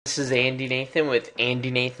This is Andy Nathan with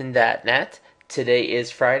AndyNathan.net. Today is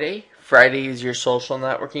Friday. Friday is your social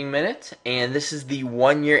networking minute, and this is the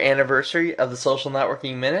 1 year anniversary of the social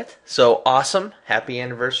networking minute. So awesome. Happy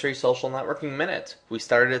anniversary, social networking minute. We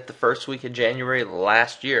started it the first week of January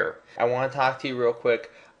last year. I want to talk to you real quick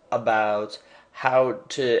about how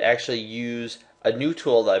to actually use a new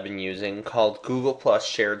tool that I've been using called Google Plus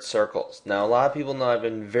Shared Circles. Now, a lot of people know I've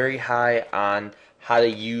been very high on how to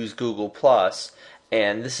use Google Plus,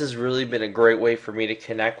 and this has really been a great way for me to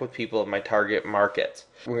connect with people in my target market.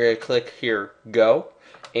 We're going to click here, Go,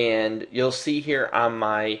 and you'll see here on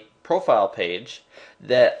my profile page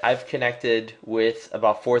that I've connected with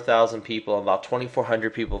about 4,000 people. About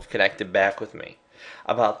 2,400 people have connected back with me.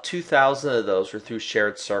 About 2,000 of those were through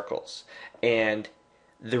shared circles. And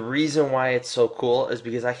the reason why it's so cool is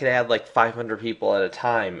because I could add like 500 people at a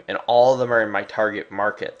time, and all of them are in my target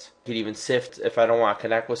market. I could even sift if I don't want to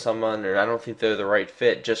connect with someone or I don't think they're the right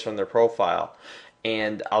fit just from their profile.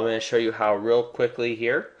 And I'm going to show you how real quickly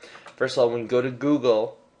here. First of all, when you go to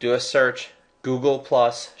Google, do a search, Google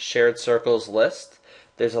Plus Shared Circles list.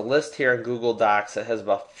 There's a list here in Google Docs that has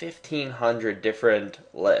about 1,500 different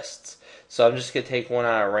lists. So I'm just going to take one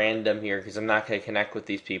out of random here because I'm not going to connect with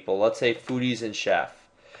these people. Let's say foodies and chef.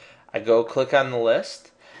 I go click on the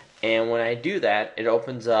list, and when I do that, it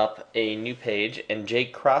opens up a new page, and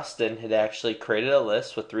Jake Croston had actually created a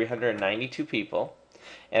list with 392 people,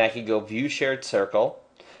 and I could go view shared circle,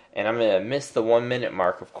 and I'm going to miss the 1 minute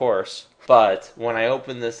mark, of course, but when I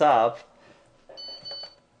open this up,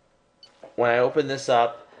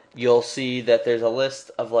 you'll see that there's a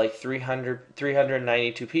list of like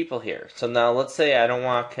 392 people here. So now let's say I don't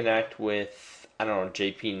want to connect with, I don't know,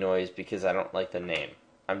 JP Noise because I don't like the name.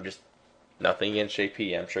 I'm just nothing against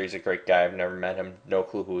JP. I'm sure he's a great guy. I've never met him. No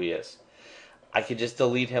clue who he is. I could just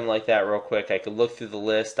delete him like that real quick. I could look through the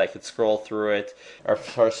list. I could scroll through it. Or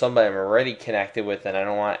for somebody I'm already connected with and I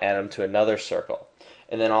don't want to add them to another circle.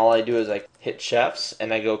 And then all I do is I hit chefs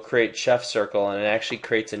and I go create chef circle, and it actually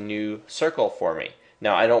creates a new circle for me.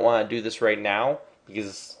 Now I don't want to do this right now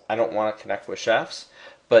because I don't want to connect with chefs.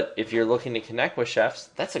 But if you're looking to connect with chefs,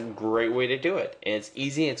 that's a great way to do it. And it's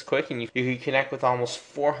easy, it's quick, and you can connect with almost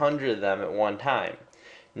 400 of them at one time.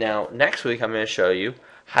 Now, next week I'm going to show you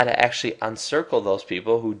how to actually uncircle those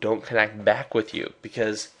people who don't connect back with you,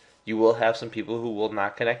 because you will have some people who will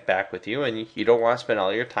not connect back with you, and you don't want to spend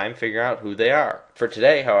all your time figuring out who they are. For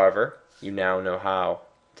today, however, you now know how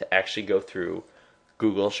to actually go through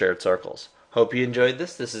Google Shared Circles. Hope you enjoyed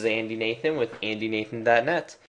this. This is Andy Nathan with AndyNathan.net.